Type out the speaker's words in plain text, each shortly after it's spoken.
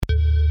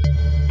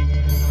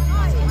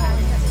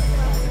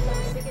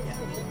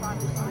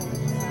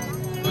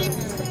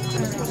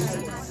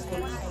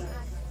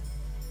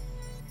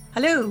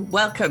Hello,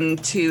 welcome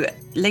to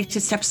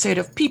latest episode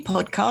of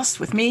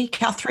PEApodcast with me,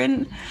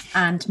 Kathryn.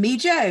 And me,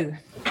 Jo.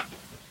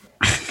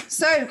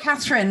 So,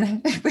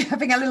 Kathryn, we're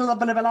having a little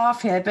bit of a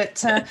laugh here,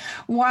 but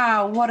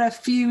wow, what a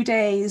few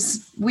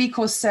days, week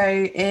or so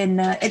in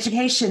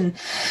education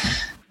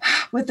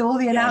with all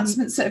the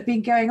announcements that have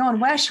been going on.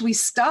 Where should we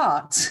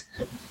start?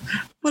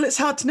 Well, it's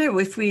hard to know.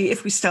 If we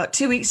start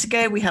 2 weeks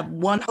ago, we have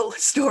one whole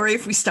story.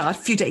 If we start a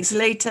few days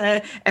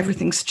later,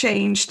 everything's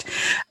changed.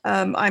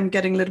 I'm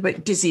getting a little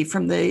bit dizzy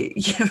from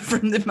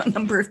the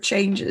number of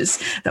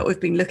changes that we've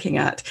been looking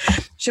at.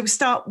 Shall we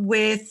start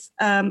with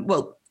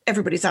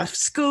everybody's out of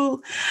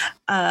school.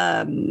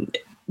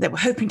 They were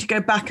hoping to go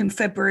back in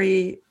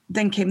February.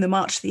 Then came the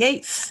March the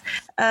 8th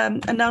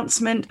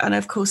announcement. And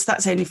of course,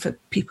 that's only for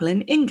people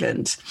in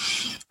England.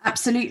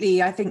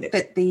 Absolutely. I think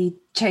that the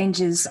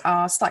changes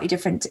are slightly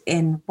different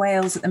in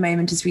Wales at the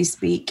moment as we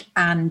speak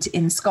and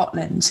in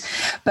Scotland.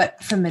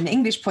 But from an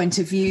English point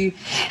of view,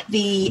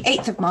 the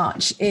 8th of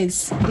March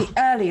is the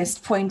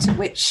earliest point at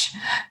which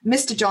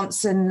Mr.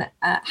 Johnson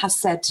has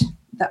said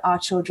that our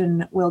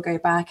children will go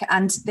back,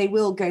 and they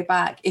will go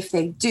back if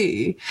they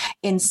do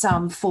in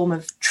some form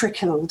of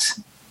trickled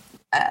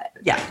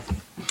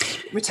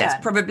return. Yes,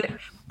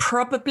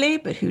 probably,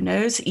 but who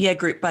knows? Year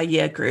group by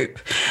year group,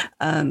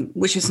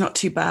 which is not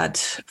too bad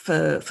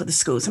for the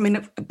schools. I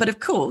mean, but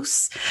of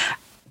course,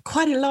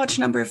 quite a large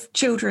number of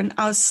children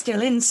are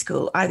still in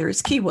school, either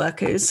as key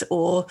workers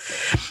or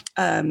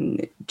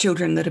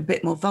children that are a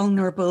bit more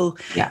vulnerable.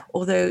 Yeah.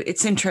 Although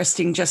it's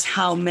interesting just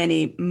how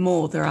many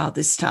more there are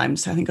this time.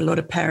 So I think a lot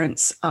of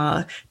parents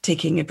are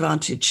taking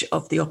advantage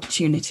of the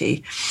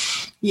opportunity.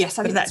 Yes,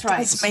 I think that's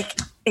right.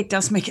 It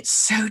does make it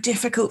so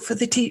difficult for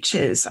the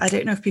teachers. I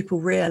don't know if people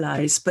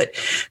realize, but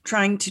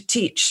trying to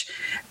teach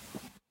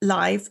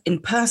live in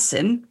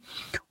person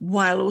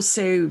while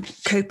also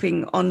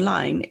coping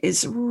online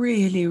is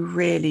really,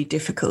 really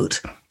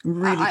difficult.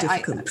 Really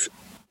difficult.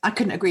 I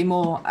couldn't agree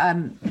more.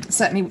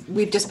 Certainly,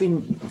 we've just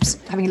been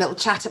having a little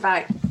chat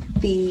about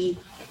the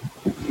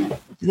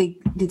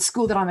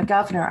school that I'm a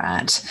governor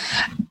at,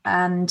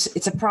 and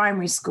it's a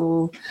primary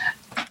school.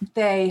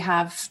 They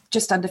have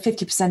just under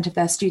 50% of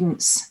their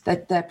students,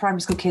 their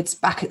primary school kids,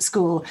 back at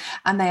school,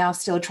 and they are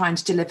still trying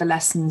to deliver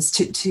lessons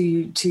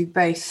to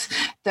both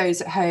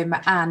those at home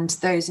and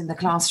those in the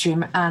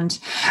classroom. And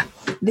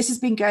this has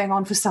been going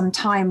on for some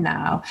time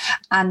now.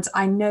 And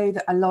I know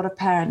that a lot of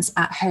parents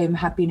at home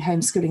have been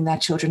homeschooling their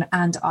children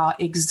and are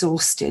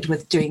exhausted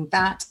with doing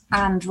that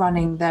and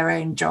running their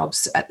own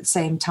jobs at the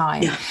same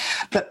time. Yeah.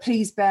 But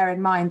please bear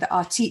in mind that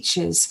our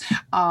teachers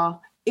are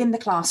in the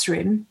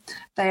classroom.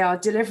 They are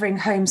delivering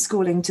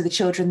homeschooling to the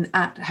children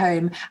at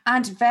home,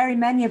 and very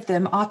many of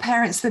them are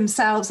parents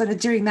themselves and are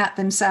doing that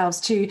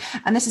themselves too.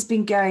 And this has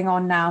been going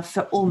on now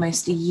for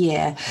almost a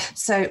year.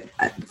 So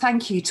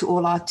thank you to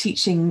all our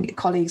teaching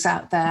colleagues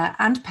out there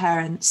and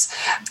parents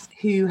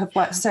who have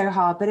worked so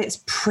hard, but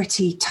it's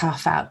pretty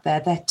tough out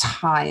there. They're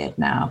tired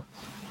now.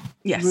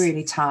 Yes.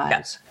 Really tired.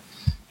 Yes.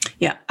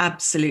 Yeah,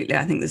 absolutely.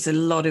 I think there's a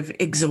lot of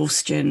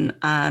exhaustion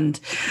and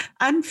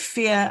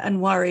fear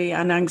and worry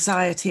and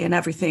anxiety and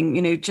everything,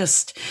 new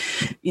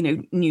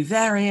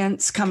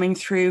variants coming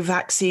through,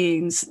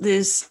 vaccines.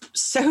 There's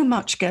so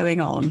much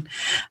going on.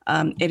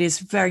 It is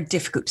very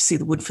difficult to see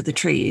the wood for the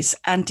trees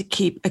and to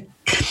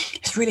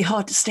it's really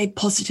hard to stay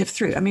positive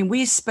through. I mean,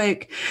 we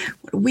spoke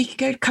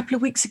a couple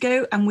of weeks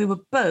ago, and we were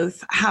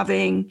both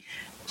having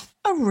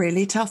a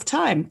really tough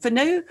time for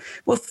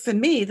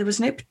me, there was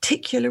no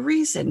particular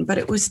reason, but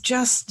it was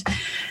just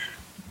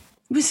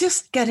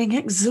getting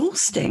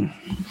exhausting.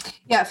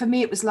 Yeah, for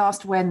me, it was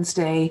last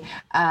Wednesday,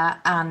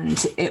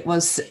 and it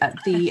was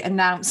the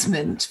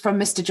announcement from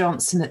Mr.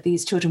 Johnson that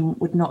these children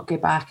would not go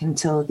back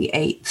until the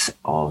 8th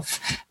of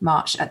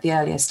March at the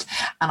earliest.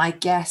 And I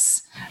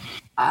guess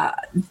I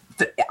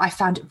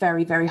found it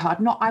very, very hard.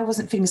 I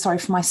wasn't feeling sorry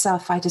for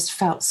myself. I just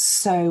felt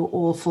so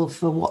awful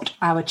for what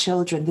our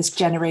children, this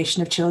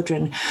generation of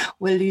children,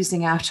 were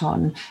losing out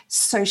on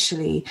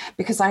socially,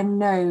 because I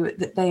know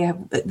that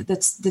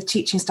the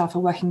teaching staff are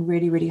working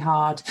really, really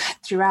hard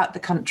throughout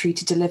the country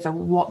to deliver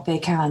what they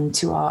can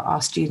to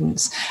our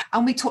students.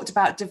 And we talked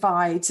about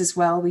divides as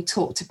well. We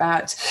talked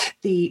about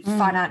the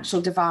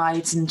financial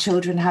divides and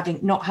children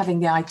not having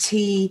the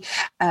IT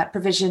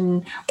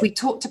provision. We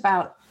talked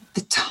about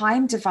the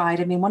time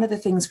divide. I mean, one of the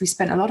things we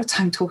spent a lot of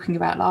time talking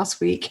about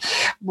last week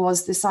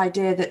was this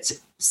idea that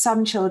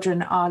some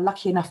children are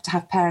lucky enough to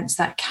have parents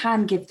that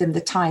can give them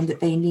the time that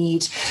they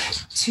need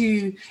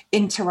to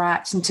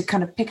interact and to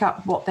kind of pick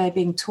up what they're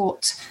being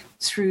taught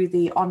through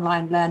the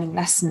online learning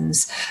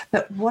lessons.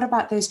 But what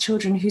about those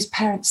children whose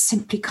parents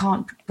simply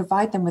can't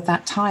provide them with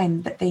that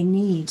time that they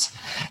need?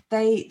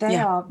 They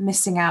are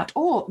missing out,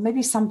 or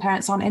maybe some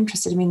parents aren't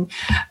interested. I mean,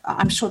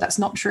 I'm sure that's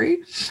not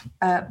true,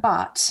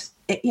 but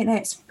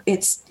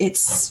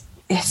it's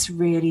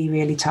really,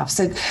 really tough.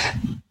 So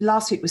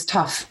last week was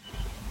tough.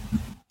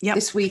 Yep.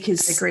 This week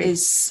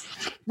is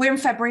we're in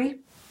February.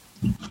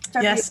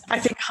 Yes, I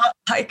think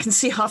I can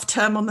see half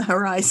term on the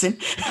horizon.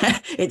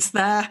 It's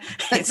there.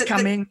 It's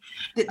coming.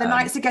 The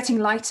nights are getting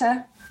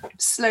lighter.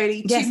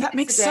 slowly. Yes, that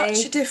makes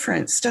such a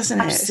difference, doesn't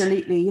it?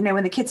 Absolutely. You know,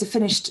 when the kids are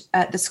finished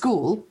at the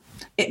school,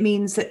 it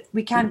means that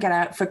we can get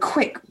out for a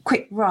quick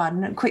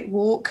run, a quick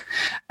walk,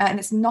 and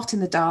it's not in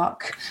the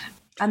dark.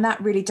 And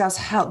that really does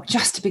help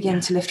just to begin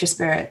to lift your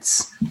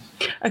spirits.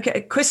 Okay,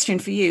 a question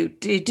for you.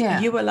 Did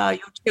you allow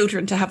your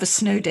children to have a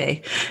snow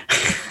day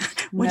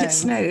when it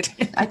snowed?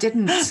 I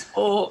didn't.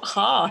 Oh,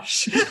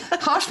 harsh.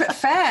 Harsh but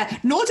fair.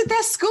 Nor did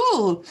their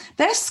school.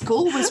 Their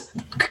school was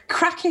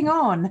cracking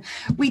on.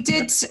 We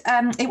did,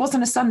 it was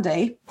on a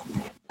Sunday,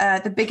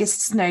 the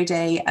biggest snow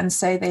day, and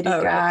so they did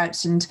go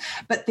out.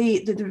 But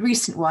the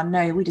recent one,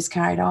 no, we just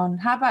carried on.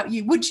 How about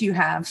you? Would you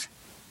have?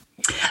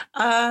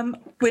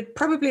 We'd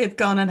probably have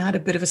gone and had a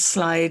bit of a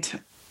slide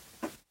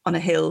on a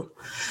hill,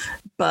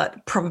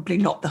 but probably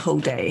not the whole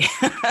day.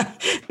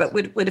 But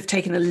would have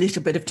taken a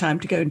little bit of time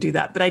to go and do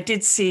that. But I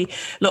did see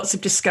lots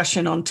of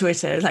discussion on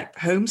Twitter, like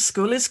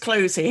homeschool is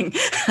closing.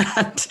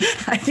 And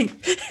I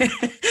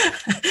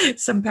think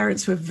some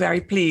parents were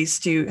very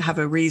pleased to have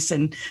a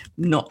reason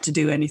not to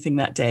do anything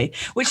that day,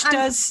 which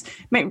does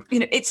make,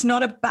 it's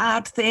not a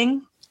bad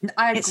thing.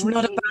 It's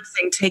not a bad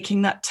thing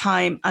taking that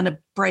time and a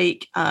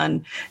break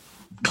and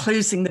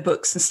closing the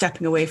books and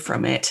stepping away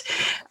from it.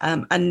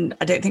 And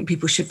I don't think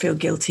people should feel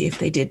guilty if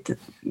they did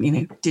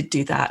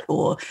do that,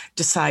 or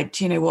decide,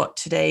 today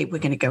we're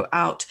going to go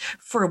out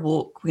for a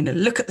walk. We're going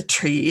to look at the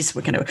trees.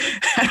 We're going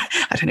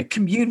to,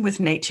 commune with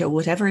nature,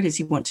 whatever it is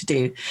you want to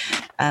do.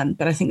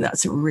 But I think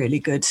that's a really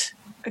good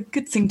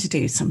thing to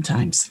do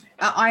sometimes.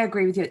 I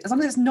agree with you. As long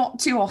as it's not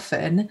too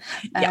often,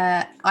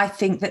 I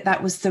think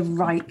that was the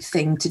right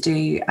thing to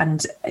do.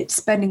 And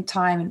spending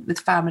time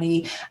with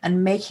family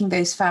and making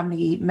those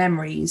family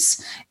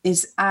memories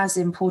is as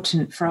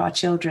important for our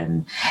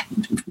children,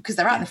 because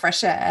they're out in the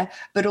fresh air,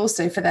 but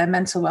also for their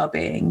mental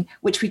well-being,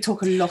 which we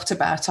talk a lot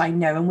about, I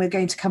know. And we're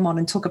going to come on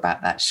and talk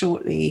about that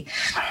shortly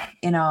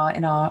in our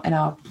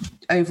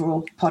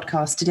overall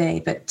podcast today.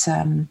 But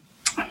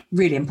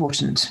really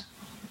important.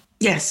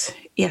 Yes,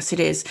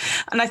 it is.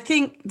 And I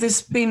think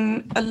there's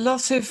been a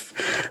lot of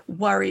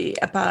worry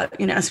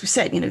about, as we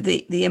said,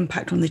 the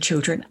impact on the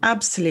children.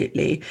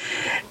 Absolutely.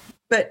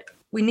 But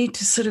we need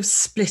to sort of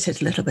split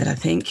it a little bit, I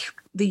think.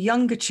 The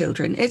younger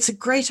children, it's a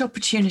great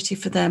opportunity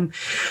for them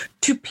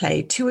to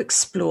play, to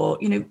explore,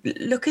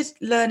 look at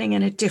learning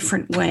in a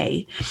different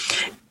way,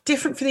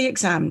 different for the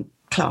exam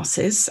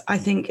classes. I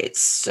think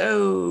it's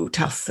so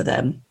tough for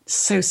them,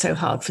 so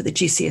hard for the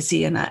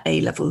GCSE and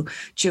A-level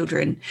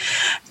children.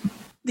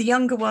 The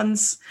younger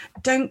ones,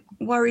 don't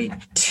worry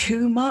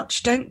too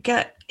much. Don't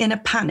get in a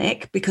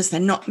panic because they're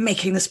not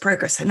making this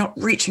progress. They're not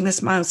reaching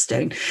this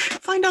milestone.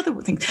 Find other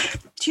things.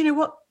 Do you know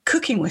what?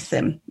 Cooking with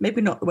them. Maybe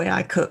not the way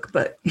I cook,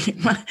 but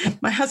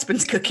my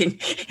husband's cooking.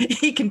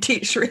 He can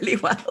teach really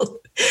well.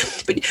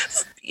 But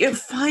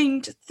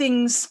find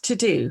things to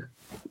do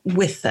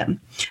with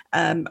them.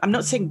 I'm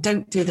not saying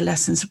don't do the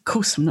lessons. Of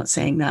course, I'm not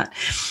saying that.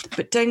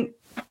 But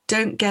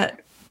don't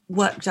get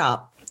worked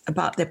up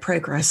about their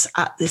progress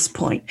at this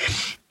point.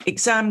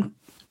 Exam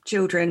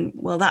children,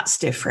 well, that's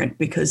different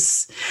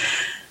because,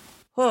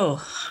 where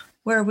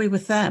are we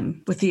with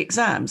them, with the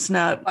exams?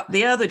 Now,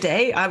 the other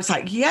day, I was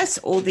like, yes,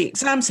 all the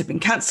exams have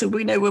been cancelled.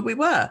 We know where we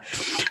were.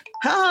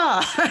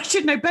 I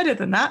should know better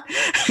than that.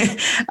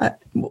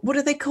 What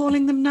are they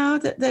calling them now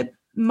that they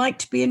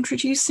might be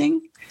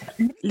introducing?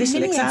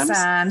 Little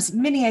exams?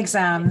 Mini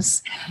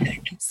exams.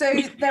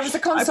 So there was a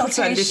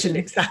consultation.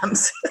 Little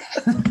exams.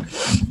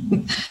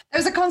 There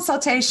was a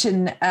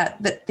consultation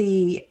that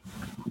the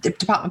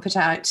department put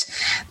out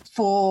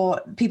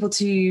for people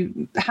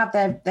to have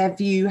their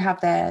view,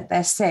 have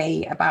their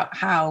say about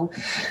how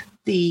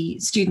the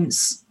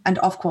students and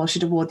Ofqual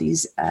should award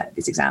these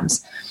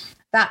exams.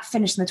 That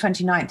finished on the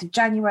 29th of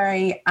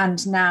January,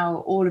 and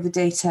now all of the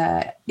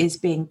data is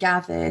being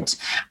gathered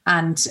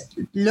and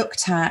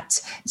looked at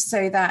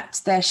so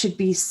that there should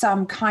be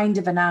some kind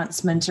of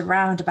announcement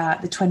around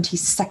about the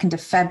 22nd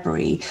of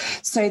February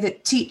so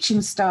that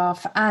teaching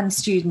staff and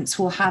students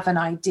will have an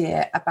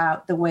idea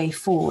about the way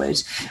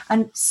forward.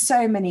 And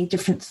so many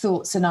different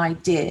thoughts and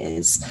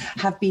ideas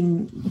have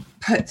been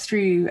put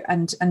through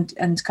and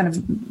kind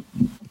of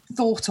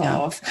thought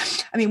of.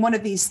 I mean, one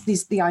of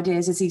the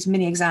ideas is these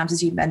mini exams,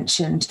 as you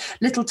mentioned,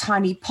 little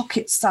tiny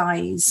pocket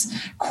size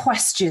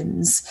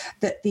questions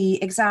that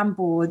the exam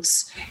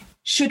boards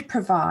should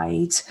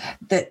provide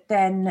that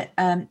then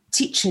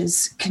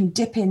teachers can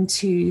dip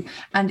into.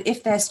 And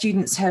if their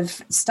students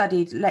have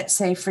studied, let's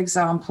say, for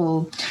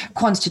example,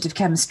 quantitative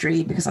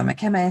chemistry, because I'm a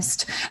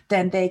chemist,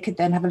 then they could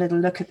then have a little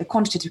look at the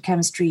quantitative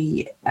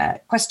chemistry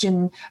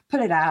question,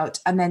 pull it out,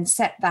 and then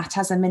set that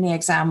as a mini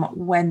exam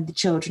when the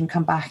children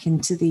come back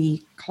into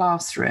the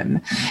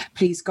classroom,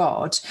 please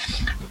God.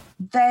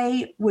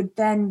 They would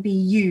then be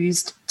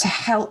used to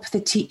help the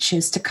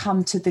teachers to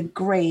come to the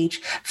grade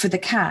for the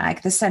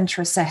CAG, the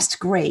centre assessed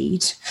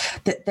grade,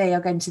 that they are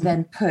going to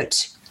then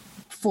put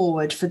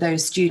forward for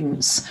those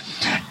students.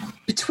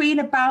 Between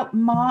about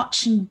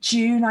March and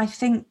June,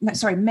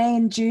 May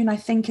and June, I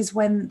think, is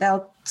when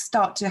they'll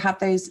start to have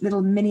those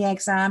little mini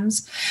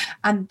exams.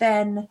 And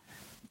then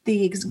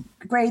the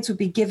grades would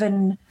be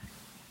given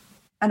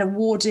and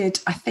awarded,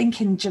 I think,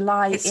 in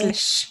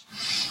July-ish.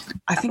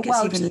 I think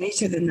it's even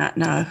later than that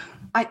now.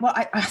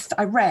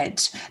 I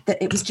read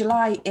that it was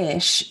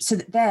July-ish, so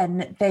that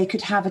then they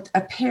could have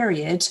a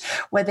period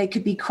where they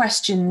could be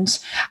questioned,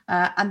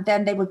 and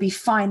then they would be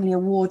finally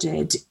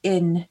awarded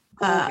in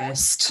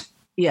August.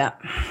 Yeah.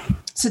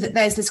 So that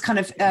there's this kind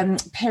of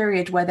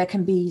period where there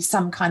can be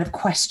some kind of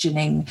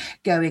questioning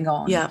going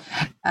on,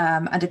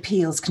 and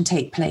appeals can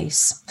take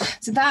place.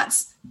 So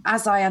that's,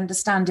 as I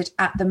understand it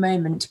at the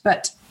moment,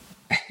 but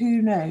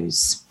who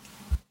knows?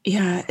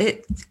 Yeah,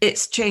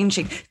 it's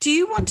changing. Do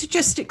you want to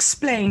just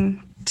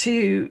explain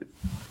to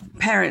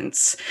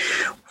parents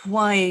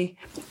why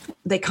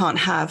they can't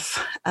have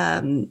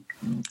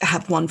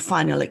one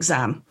final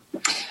exam?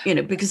 You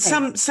know, because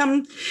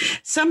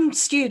some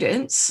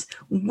students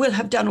will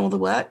have done all the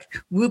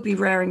work, will be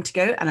raring to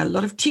go, and a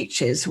lot of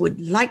teachers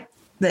would like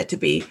there to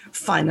be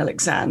final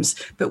exams.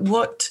 But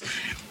what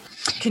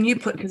can you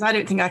put, because I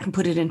don't think I can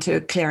put it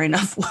into clear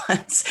enough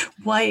words,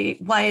 why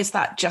is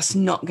that just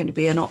not going to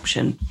be an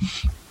option?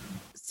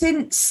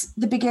 Since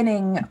the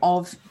beginning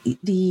of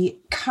the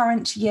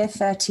current Year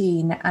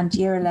 13 and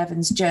Year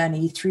 11's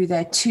journey through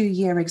their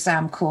 2-year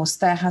exam course,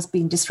 there has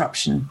been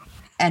disruption.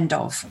 End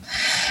of.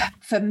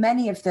 For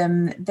many of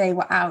them, they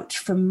were out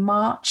from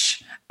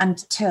March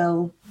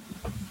until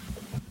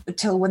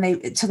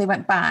they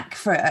went back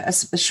for a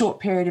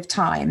short period of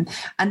time,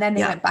 and then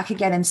they went back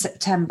again in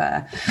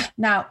September.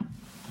 Now,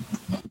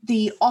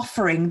 the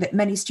offering that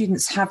many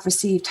students have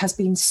received has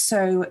been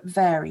so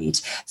varied.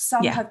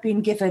 Some have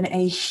been given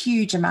a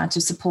huge amount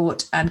of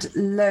support and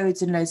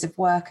loads of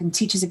work, and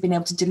teachers have been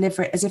able to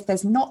deliver it as if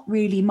there's not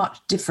really much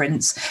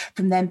difference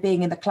from them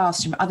being in the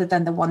classroom other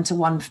than the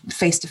one-to-one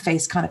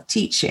face-to-face kind of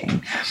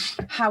teaching.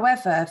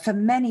 However, for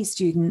many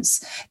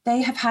students,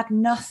 they have had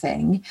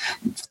nothing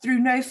through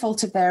no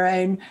fault of their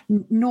own,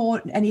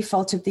 nor any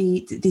fault of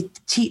the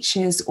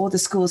teachers or the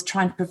schools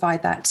trying to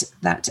provide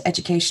that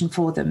education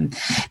for them.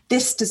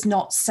 This does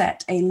not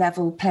set a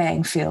level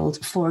playing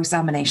field for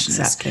examinations.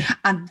 Exactly.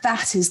 And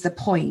that is the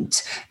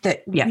point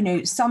that,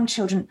 some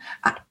children,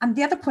 and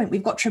the other point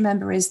we've got to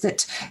remember is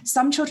that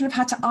some children have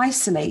had to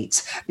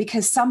isolate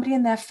because somebody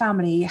in their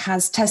family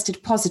has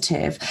tested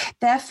positive.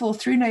 Therefore,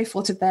 through no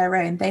fault of their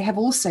own, they have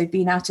also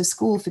been out of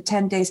school for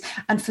 10 days.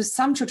 And for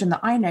some children that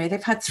I know,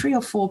 they've had 3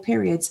 or 4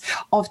 periods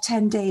of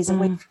 10 days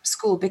away from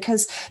school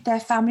because their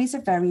families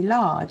are very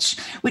large,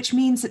 which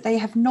means that they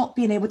have not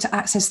been able to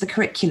access the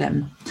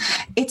curriculum.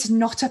 It's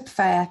not a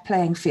fair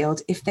playing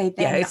field if they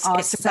then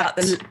are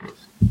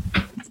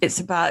it's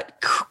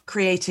about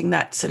creating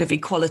that sort of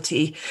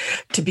equality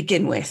to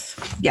begin with.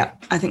 Yeah,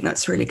 I think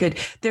that's really good.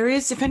 There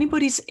is, if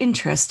anybody's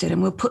interested,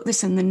 and we'll put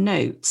this in the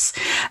notes,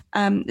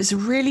 there's a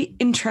really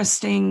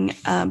interesting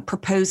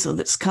proposal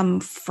that's come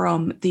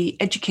from the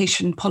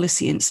Education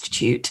Policy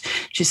Institute,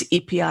 which is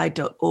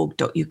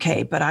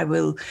epi.org.uk, but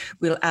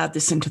we'll add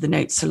this into the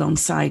notes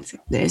alongside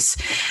this.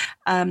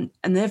 And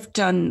they've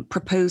done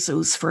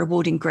proposals for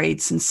awarding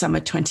grades in summer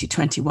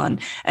 2021.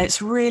 And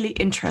it's really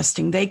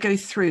interesting. They go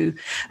through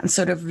and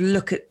sort of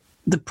look at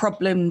the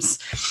problems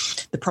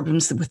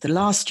with the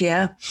last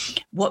year,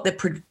 what they're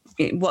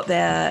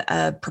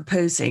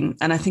proposing.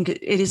 And I think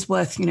it is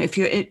worth, if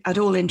you're at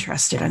all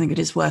interested, I think it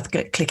is worth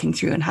clicking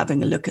through and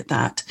having a look at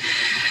that.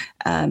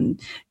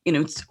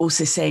 It's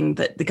also saying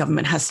that the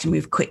government has to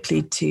move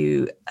quickly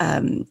to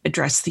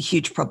address the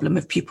huge problem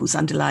of pupils'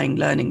 underlying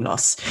learning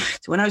loss.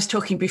 So when I was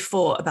talking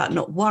before about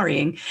not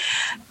worrying,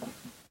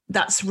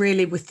 that's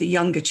really with the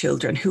younger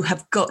children who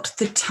have got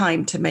the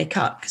time to make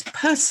up. Because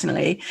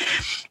personally,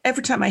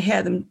 every time I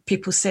hear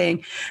people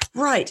saying,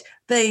 right,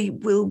 they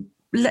will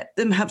let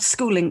them have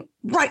schooling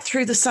right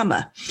through the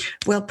summer.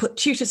 We'll put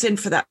tutors in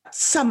for that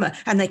summer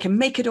and they can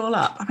make it all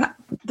up. I'm like,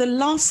 the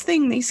last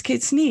thing these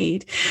kids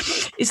need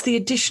is the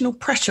additional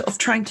pressure of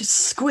trying to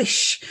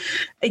squish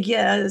a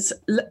year's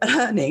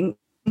learning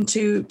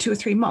into 2 or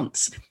 3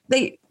 months.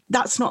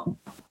 That's not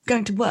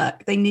going to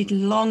work. They need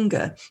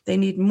longer. They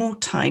need more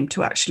time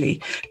to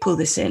actually pull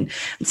this in.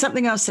 And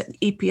something else that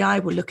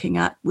EPI were looking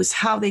at was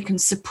how they can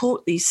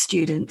support these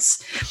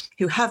students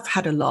who have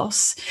had a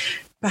loss,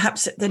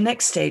 perhaps at the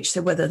next stage,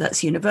 so whether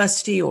that's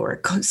university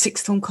or a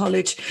sixth form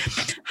college,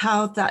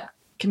 how that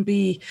can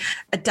be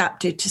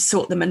adapted to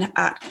sort them and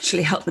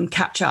actually help them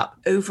catch up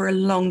over a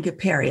longer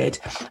period.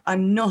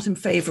 I'm not in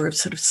favour of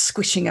sort of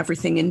squishing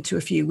everything into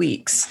a few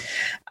weeks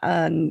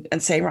and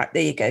saying, right,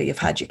 there you go, you've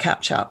had your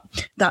catch up.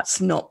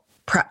 That's not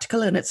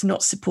practical and it's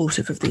not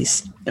supportive of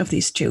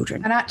these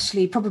children. And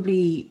actually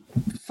probably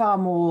far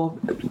more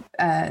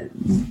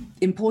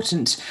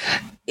important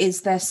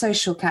is their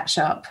social catch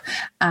up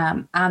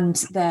and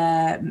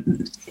their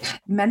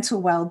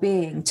mental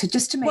well-being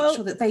to make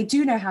sure that they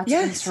do know how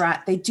to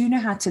interact, they do know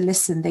how to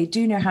listen, they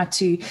do know how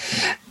to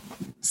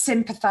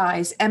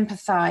sympathize,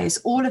 empathize,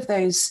 all of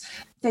those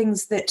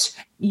things that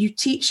you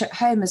teach at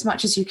home as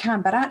much as you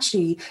can. But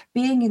actually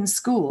being in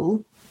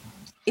school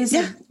is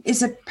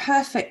a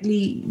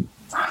perfectly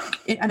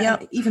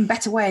an even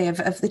better way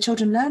of the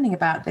children learning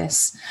about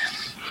this.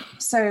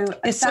 So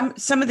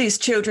some of these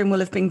children will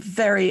have been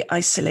very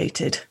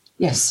isolated.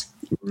 Yes.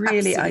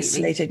 Really Absolutely.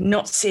 isolated,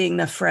 not seeing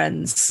their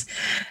friends.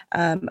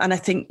 And I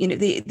think,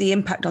 the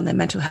impact on their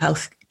mental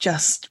health,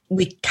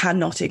 we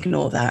cannot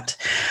ignore that.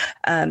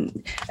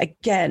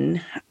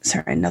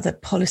 Another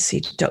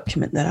policy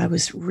document that I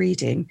was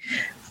reading,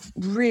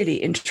 really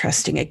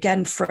interesting,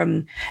 again,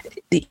 from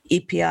the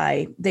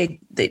EPI.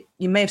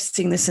 You may have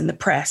seen this in the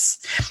press.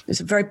 There's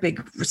a very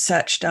big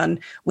research done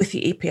with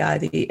the EPI,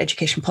 the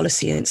Education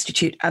Policy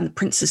Institute, and the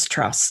Prince's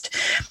Trust,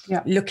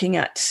 looking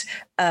at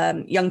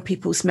young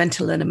people's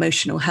mental and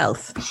emotional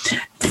health.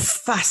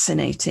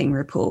 Fascinating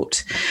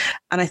report.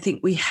 And I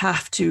think we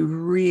have to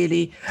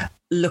really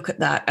look at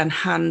that and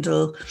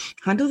handle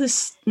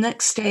this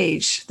next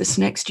stage, this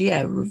next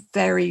year,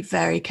 very,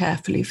 very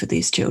carefully for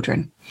these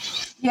children.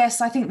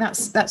 Yes, I think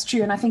that's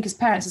true. And I think as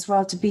parents as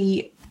well, to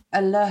be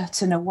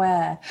alert and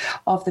aware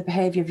of the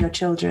behaviour of your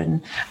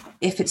children,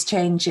 if it's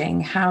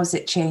changing, how's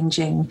it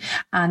changing,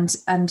 and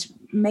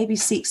maybe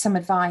seek some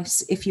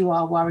advice if you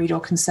are worried or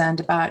concerned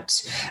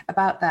about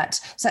that.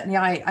 Certainly,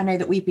 I know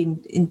that we've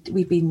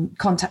been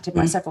contacted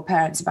by several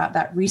parents about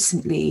that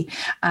recently,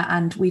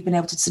 and we've been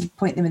able to sort of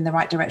point them in the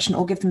right direction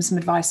or give them some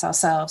advice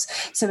ourselves.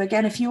 So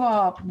again, if you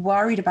are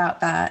worried about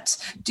that,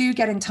 do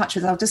get in touch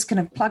with us. I'm just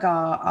going to plug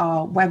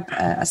our web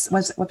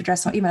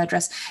address, our email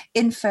address,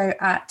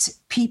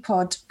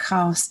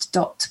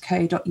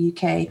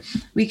 info@PEApodcast.co.uk.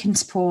 We can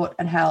support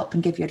and help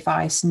and give you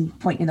advice and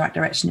point you in the right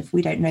direction if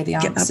we don't know the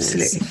answers.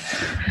 Yeah, absolutely.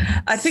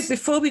 I think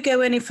before we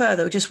go any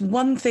further, just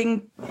one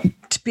thing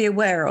to be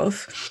aware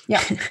of.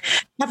 Yeah.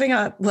 Having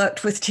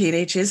worked with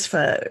teenagers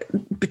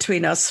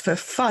between us for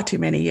far too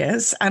many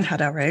years and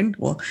had our own,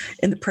 or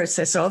in the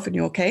process of, in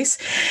your case,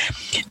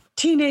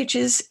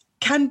 teenagers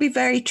can be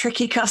very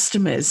tricky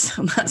customers.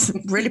 And that's a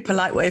really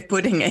polite way of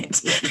putting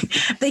it.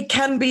 They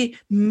can be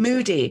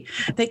moody.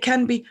 They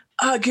can be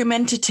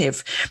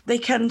argumentative. They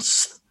can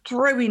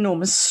throw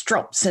enormous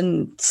strops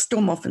and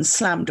storm off and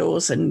slam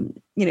doors,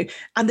 and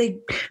and they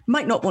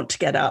might not want to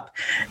get up.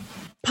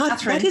 Part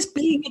of that is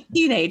being a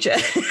teenager.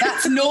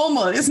 That's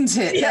normal, isn't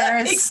it?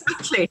 Yeah,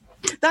 exactly.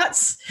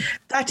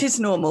 That is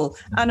normal.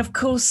 And of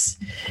course,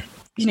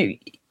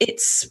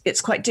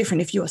 it's quite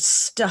different if you are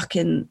stuck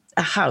in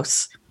a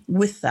house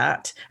with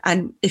that,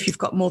 and if you've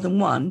got more than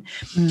one,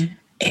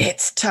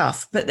 it's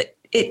tough. But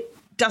it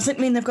doesn't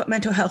mean they've got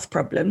mental health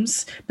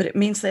problems, but it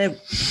means they're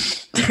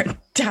a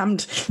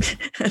damned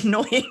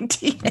annoying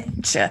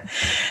teenager.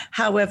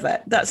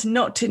 However, that's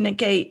not to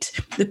negate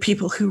the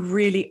people who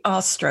really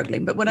are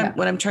struggling. But what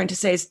I'm trying to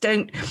say is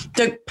don't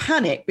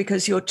panic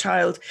because your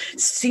child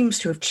seems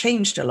to have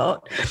changed a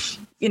lot.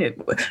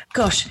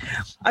 Gosh,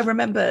 I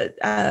remember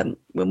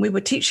when we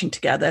were teaching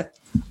together,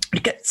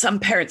 I'd get some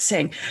parents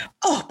saying,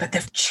 "Oh, but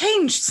they've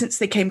changed since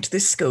they came to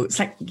this school." It's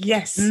like,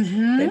 yes,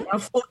 they're now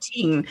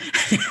 14.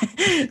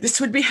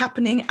 This would be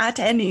happening at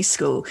any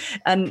school.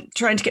 And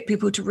trying to get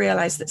people to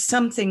realize that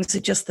some things are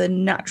just the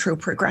natural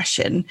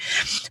progression,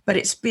 but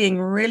it's being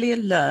really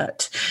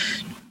alert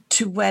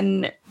to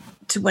when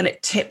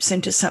it tips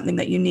into something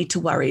that you need to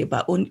worry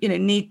about, or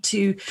need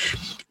to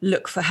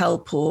look for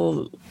help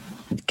or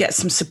get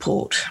some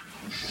support.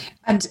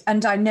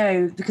 And I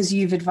know, because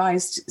you've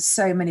advised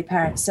so many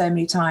parents so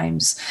many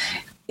times,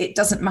 it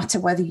doesn't matter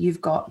whether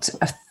you've got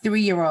a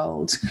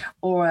 3-year-old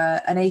or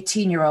an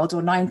 18-year-old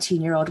or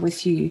 19-year-old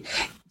with you.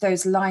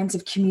 Those lines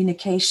of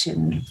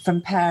communication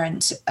from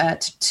parent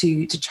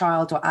to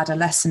child or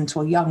adolescent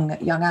or young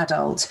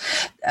adult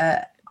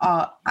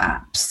are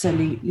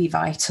absolutely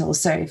vital.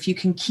 So if you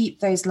can keep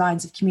those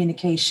lines of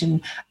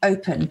communication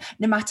open,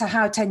 no matter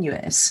how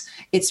tenuous,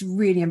 it's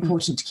really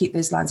important to keep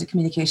those lines of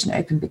communication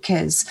open,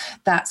 because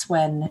that's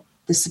when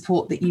the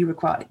support that you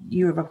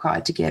are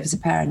required to give as a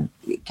parent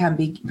can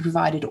be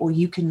provided, or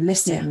you can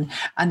listen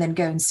and then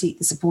go and seek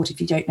the support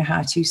if you don't know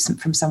how to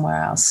from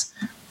somewhere else.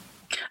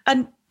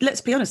 And let's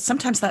be honest,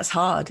 sometimes that's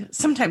hard.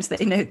 Sometimes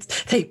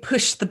they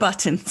push the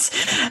buttons,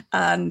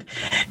 and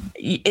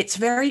it's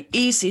very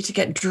easy to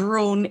get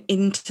drawn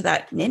into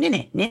that. And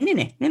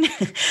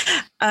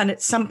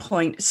at some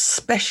point,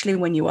 especially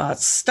when you are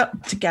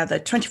stuck together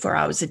 24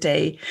 hours a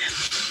day,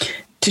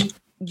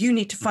 you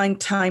need to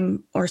find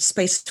time or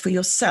space for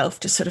yourself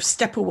to sort of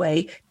step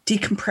away,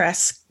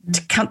 decompress,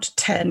 to count to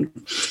 10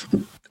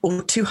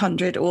 or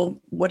 200 or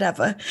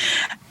whatever.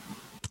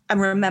 And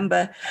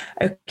remember,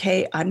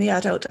 okay, I'm the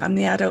adult. I'm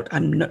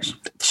not,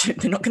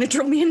 they're not going to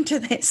draw me into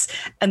this.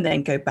 And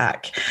then go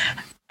back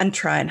and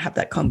try and have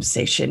that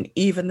conversation,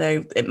 even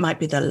though it might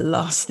be the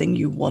last thing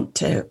you want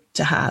to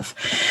have.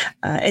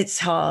 It's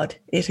hard.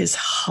 It is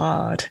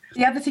hard.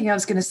 The other thing I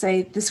was going to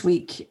say this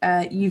week,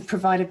 you've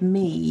provided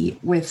me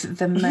with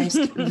the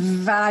most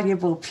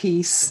valuable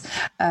piece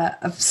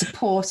of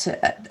support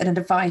and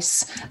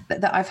advice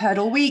that I've heard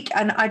all week.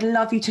 And I'd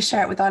love you to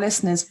share it with our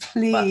listeners,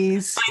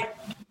 please. Well,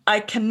 I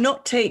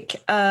cannot take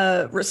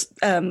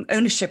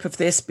ownership of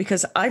this,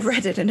 because I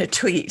read it in a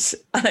tweet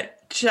and it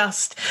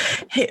just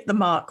hit the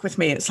mark with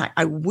me. It's like,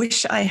 I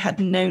wish I had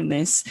known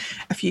this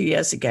a few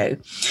years ago.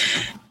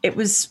 It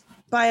was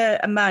by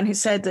a man who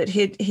said that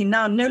he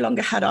now no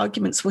longer had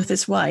arguments with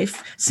his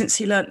wife since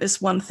he learnt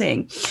this one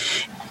thing.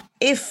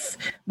 If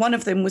one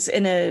of them was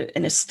in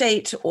a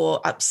state or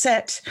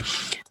upset,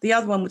 the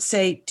other one would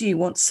say, do you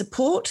want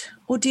support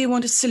or do you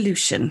want a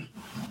solution?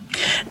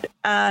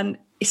 And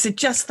he said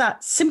just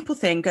that simple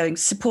thing, going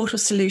support or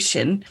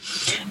solution,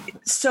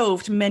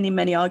 solved many,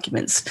 many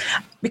arguments.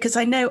 Because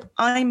I know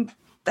I'm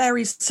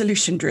very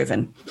solution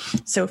driven.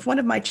 So if one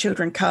of my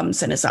children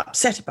comes and is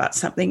upset about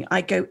something,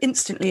 I go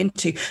instantly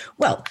into,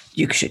 well,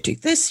 you should do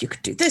this, you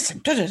could do this,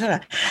 and da da da.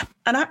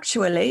 And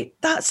actually,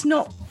 that's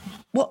not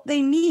what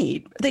they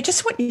need. They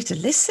just want you to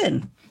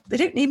listen. They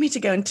don't need me to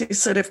go into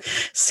sort of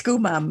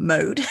schoolma'am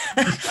mode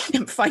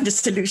and find a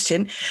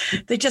solution.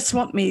 They just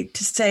want me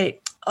to say,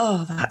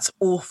 oh, that's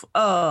awful.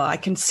 Oh, I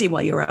can see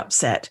why you're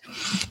upset,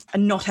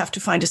 and not have to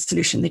find a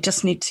solution. They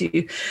just need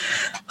to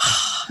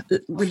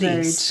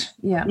release.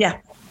 Yeah.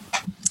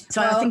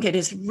 So I think it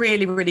is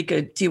really, really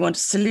good. Do you want a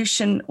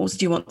solution or do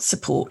you want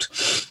support?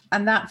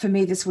 And that for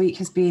me this week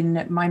has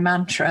been my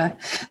mantra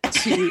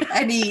to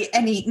any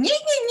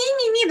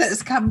that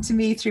has come to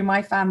me through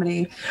my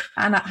family.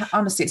 And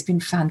honestly, it's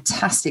been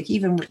fantastic.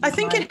 Even with I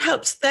think it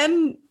helps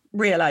them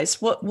realize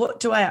what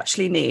do I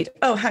actually need?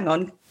 Oh, hang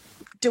on.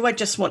 Do I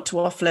just want to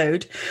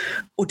offload,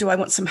 or do I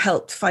want some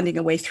help finding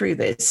a way through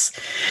this?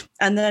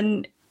 And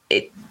then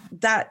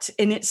that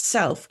in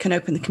itself can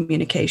open the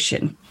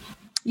communication.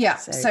 Yeah.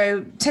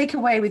 So take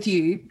away with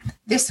you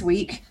this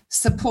week,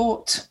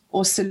 support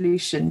or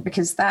solution,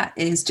 because that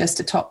is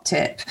just a top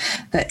tip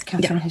that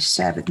Kathryn has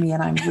shared with me,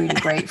 and I'm really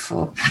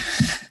grateful.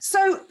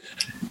 So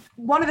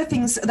one of the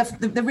things,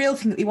 the real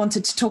thing that we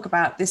wanted to talk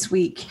about this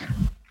week,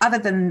 other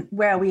than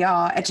where we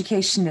are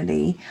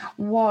educationally,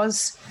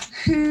 was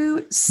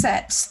who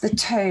sets the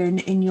tone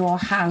in your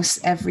house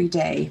every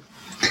day.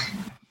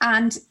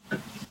 And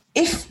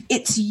if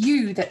it's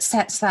you that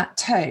sets that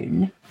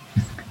tone,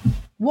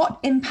 what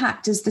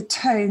impact does the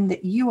tone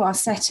that you are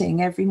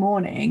setting every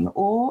morning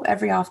or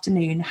every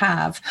afternoon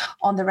have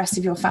on the rest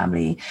of your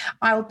family?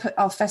 I'll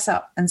fess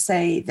up and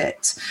say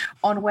that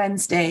on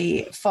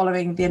Wednesday,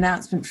 following the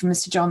announcement from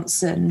Mr.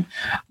 Johnson,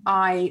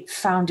 I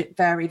found it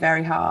very,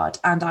 very hard,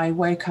 and I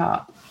woke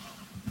up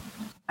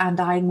and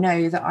I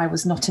know that I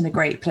was not in a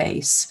great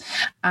place.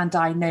 And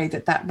I know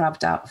that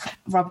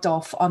rubbed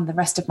off on the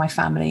rest of my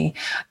family.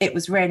 It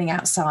was raining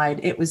outside.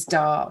 It was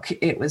dark.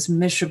 It was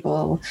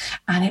miserable.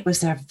 And it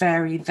was a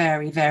very,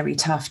 very, very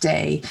tough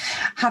day.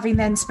 Having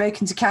then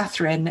spoken to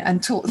Kathryn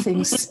and taught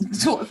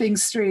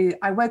things through,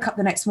 I woke up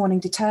the next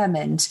morning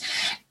determined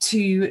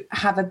to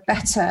set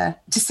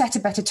a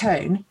better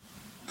tone.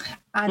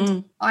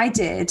 And I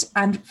did,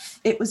 and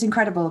it was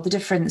incredible, the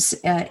difference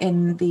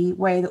in the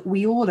way that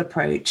we all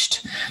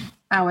approached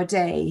our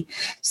day.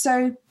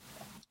 So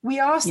we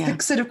asked the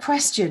sort of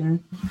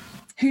question,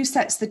 who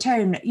sets the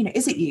tone?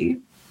 Is it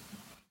you?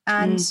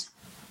 And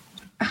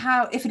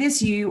how, if it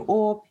is you,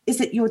 or is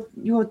it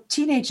your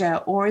teenager,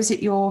 or is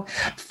it your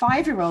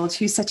 5-year-old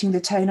who's setting the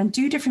tone? And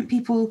do different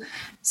people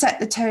set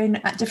the tone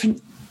at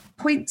different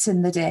points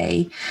in the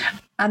day,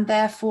 and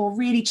therefore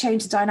really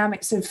change the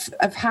dynamics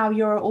of how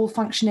you're all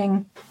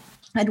functioning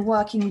and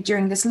working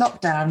during this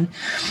lockdown?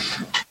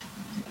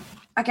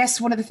 I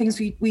guess one of the things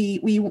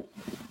we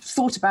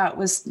thought about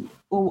was,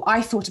 or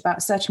I thought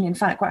about certainly and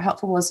found it quite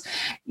helpful was,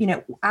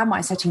 am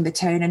I setting the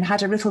tone? And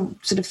had a little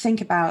sort of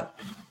think about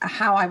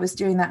how I was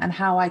doing that and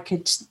how I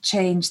could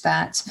change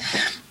that.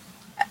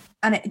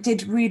 And it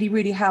did really,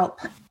 really help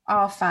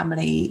our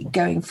family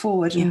going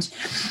forward. Yeah. And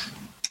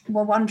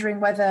we're wondering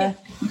whether...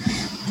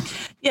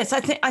 Yes,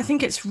 I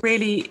think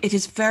it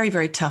is very,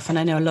 very tough. And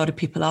I know a lot of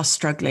people are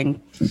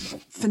struggling.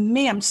 For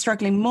me, I'm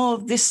struggling more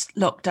this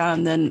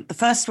lockdown than the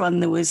first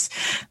one.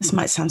 This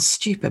might sound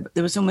stupid, but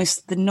there was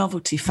almost the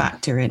novelty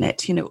factor in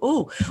it.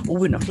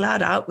 We're not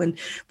allowed out.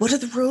 What are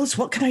the rules?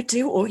 What can I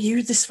do? Or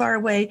you this far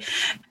away?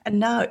 And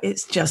now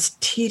it's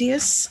just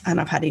tedious, and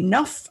I've had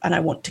enough, and I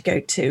want to go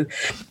to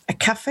a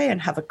cafe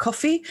and have a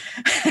coffee.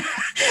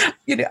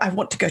 I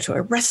want to go to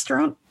a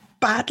restaurant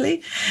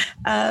badly.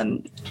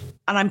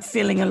 And I'm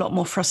feeling a lot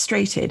more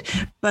frustrated.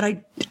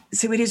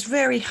 So it is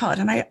very hard.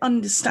 And I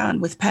understand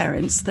with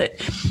parents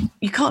that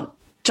you can't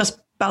just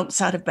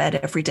bounce out of bed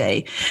every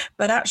day,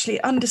 but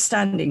actually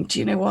understanding, do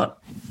you know what?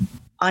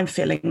 I'm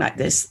feeling like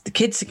this. The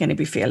kids are going to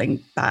be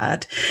feeling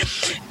bad.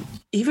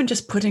 Even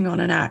just putting on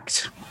an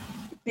act,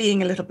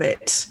 being a little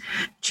bit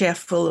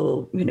cheerful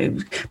or,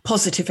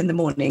 positive in the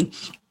morning,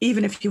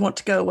 even if you want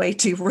to go away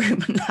to your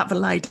room and have a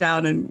lie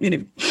down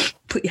and,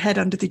 put your head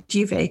under the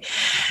duvet,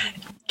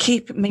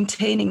 keep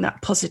maintaining that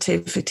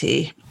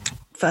positivity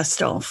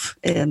first off,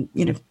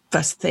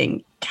 first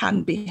thing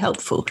can be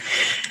helpful.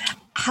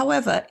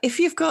 However, if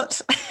you've got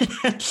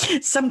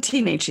some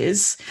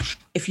teenagers,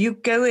 if you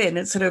go in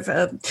and sort of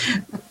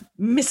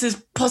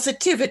Mrs.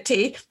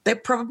 Positivity, they're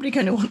probably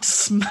going to want to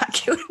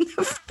smack you in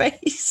the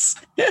face.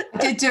 I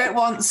did do it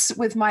once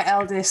with my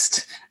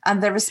eldest,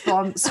 and the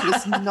response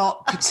was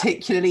not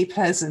particularly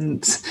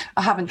pleasant.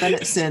 I haven't done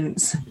it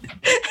since.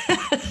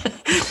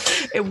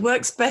 It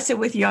works better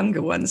with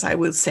younger ones, I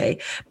will say.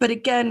 But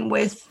again,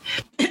 with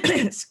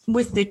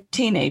the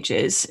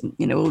teenagers,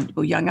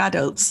 or young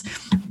adults,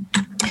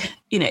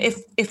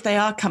 if they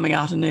are coming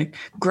out in a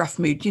gruff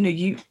mood,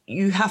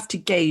 you have to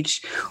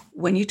gauge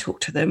when you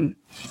talk to them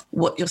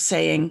what you're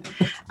saying.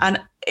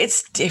 And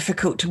it's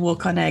difficult to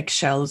walk on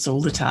eggshells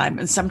all the time.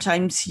 And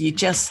sometimes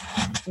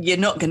you're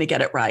not going to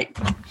get it right.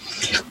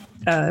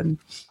 I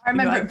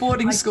remember at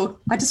boarding school.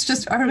 I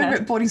remember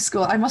at boarding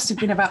school. I must have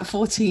been about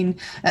 14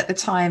 at the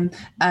time,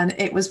 and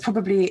it was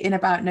probably in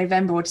about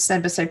November or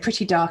December, so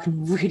pretty dark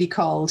and really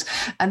cold.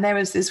 And there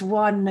was this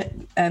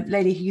one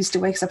lady who used to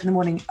wake us up in the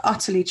morning,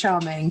 utterly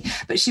charming,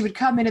 but she would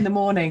come in the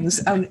mornings,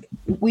 and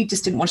we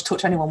just didn't want to talk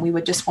to anyone. We were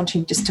just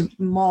wanting just to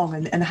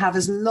mong and have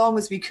as long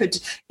as we could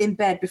in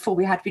bed before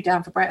we had to be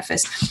down for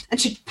breakfast.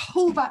 And she'd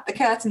pull back the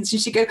curtains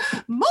and she'd go,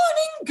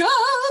 "Morning,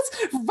 girls,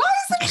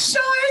 rise and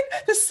shine.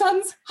 The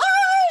sun's high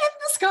in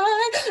the sky."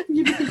 And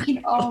you'd be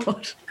thinking, oh,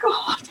 God.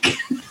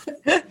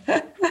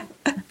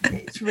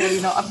 It's really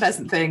not a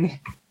pleasant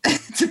thing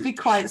to be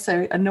quite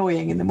so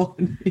annoying in the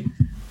morning.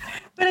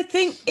 But I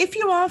think if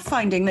you are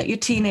finding that your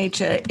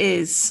teenager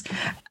is,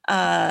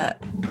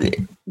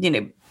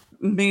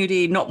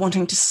 moody, not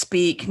wanting to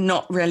speak,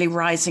 not really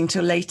rising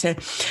till later,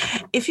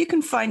 if you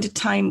can find a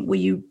time where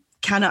you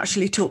can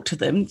actually talk to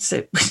them,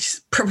 so which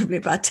is probably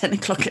about 10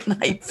 o'clock at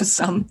night for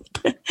some,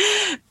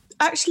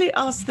 actually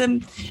ask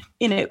them,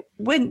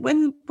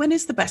 when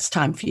is the best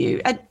time for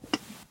you? And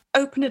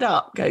open it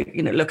up. Go,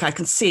 look, I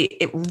can see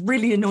it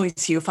really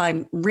annoys you if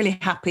I'm really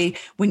happy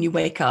when you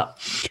wake up.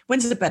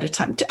 When's the better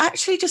time? To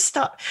actually just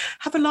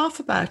have a laugh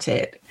about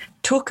it,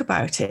 talk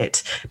about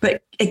it.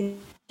 But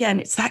again,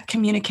 it's that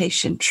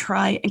communication.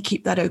 Try and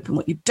keep that open.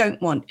 What you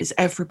don't want is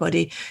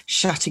everybody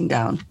shutting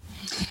down.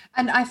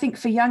 And I think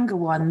for younger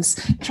ones,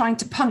 trying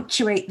to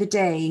punctuate the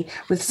day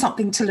with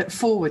something to look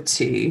forward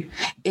to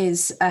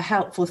is a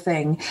helpful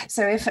thing.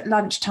 So if at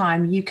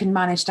lunchtime you can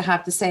manage to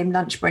have the same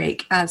lunch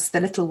break as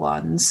the little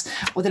ones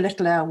or the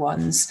littler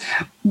ones,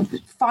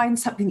 find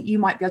something that you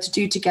might be able to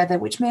do together,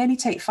 which may only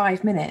take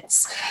 5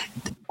 minutes.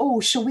 Oh,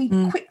 shall we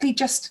quickly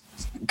just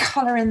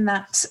colour in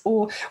that?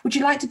 Or would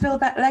you like to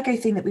build that Lego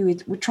thing that we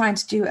were trying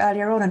to do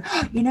earlier on? And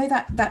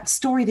that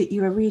story that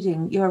you were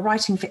writing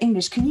for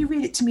English, can you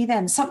read it to me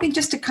then? Something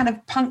just to kind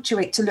of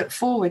punctuate, to look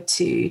forward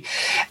to.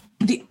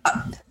 The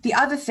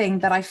other thing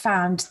that I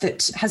found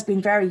that has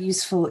been very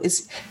useful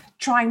is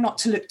trying not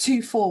to look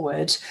too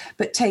forward,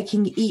 but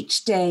taking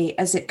each day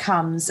as it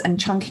comes and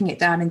chunking it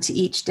down into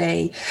each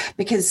day,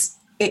 because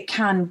it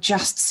can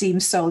just seem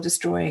soul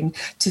destroying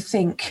to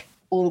think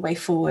all the way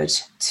forward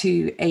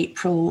to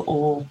April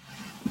or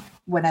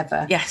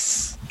whenever.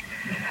 Yes.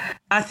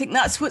 I think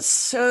that's what's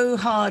so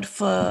hard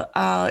for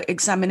our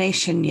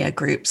examination year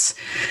groups,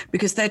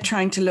 because they're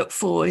trying to look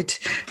forward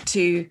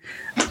to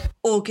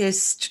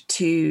August,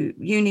 to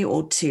uni,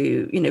 or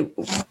to,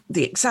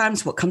 the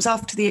exams, what comes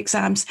after the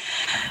exams.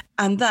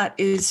 And that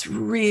is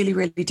really,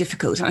 really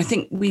difficult. And I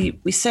think we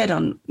said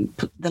on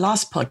the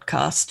last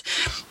podcast,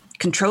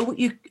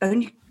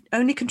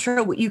 only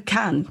control what you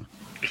can.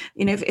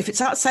 If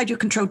it's outside your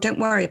control, don't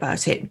worry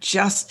about it.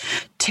 Just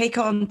take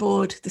on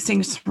board the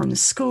things from the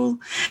school,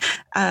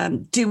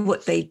 do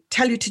what they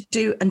tell you to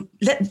do, and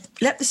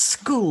let the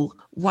school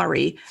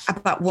worry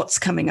about what's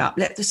coming up.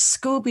 Let the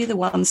school be the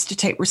ones to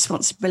take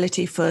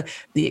responsibility for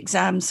the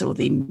exams or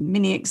the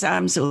mini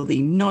exams or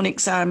the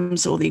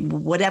non-exams or the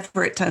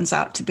whatever it turns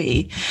out to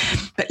be.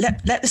 But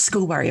let the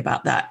school worry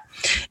about that.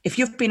 If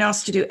you've been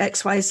asked to do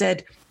X, Y, Z,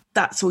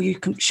 that's all you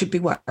should be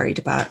worried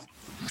about.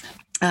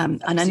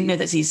 And I know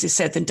that's easier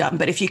said than done,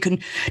 but if you can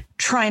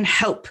try and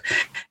help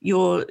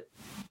your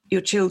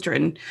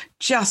children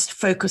just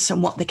focus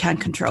on what they can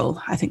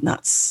control, I think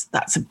that's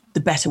the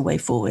better way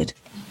forward.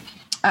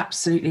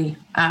 Absolutely.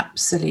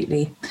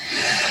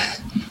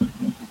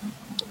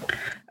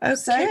 Okay.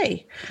 So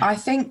I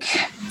think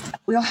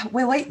we'll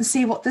wait and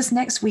see what this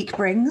next week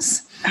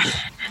brings.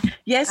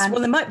 Yes, well,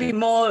 there might be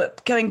more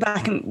going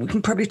back, and we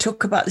can probably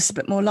talk about this a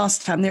bit more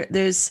last time.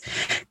 There's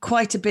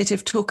quite a bit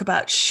of talk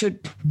about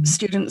should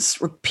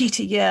students repeat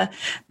a year.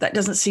 That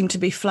doesn't seem to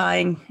be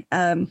flying.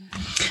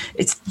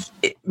 It's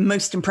the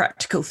most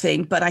impractical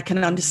thing, but I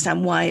can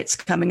understand why it's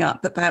coming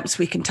up. But perhaps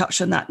we can touch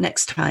on that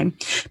next time.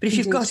 But if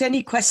you've got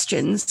any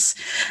questions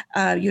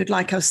you'd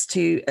like us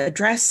to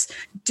address,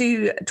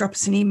 do drop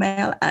us an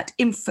email at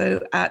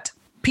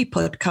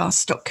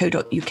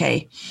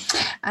info@PEApodcast.co.uk.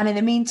 And in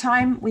the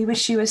meantime, we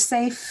wish you a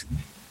safe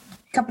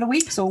couple of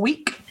weeks or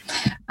week.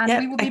 And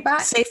we will be back.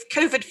 Safe,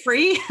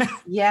 COVID-free.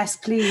 Yes,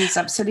 please.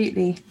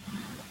 Absolutely.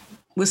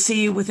 We'll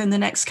see you within the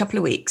next couple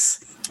of weeks.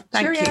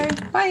 Thank you.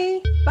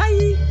 Bye.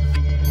 Bye.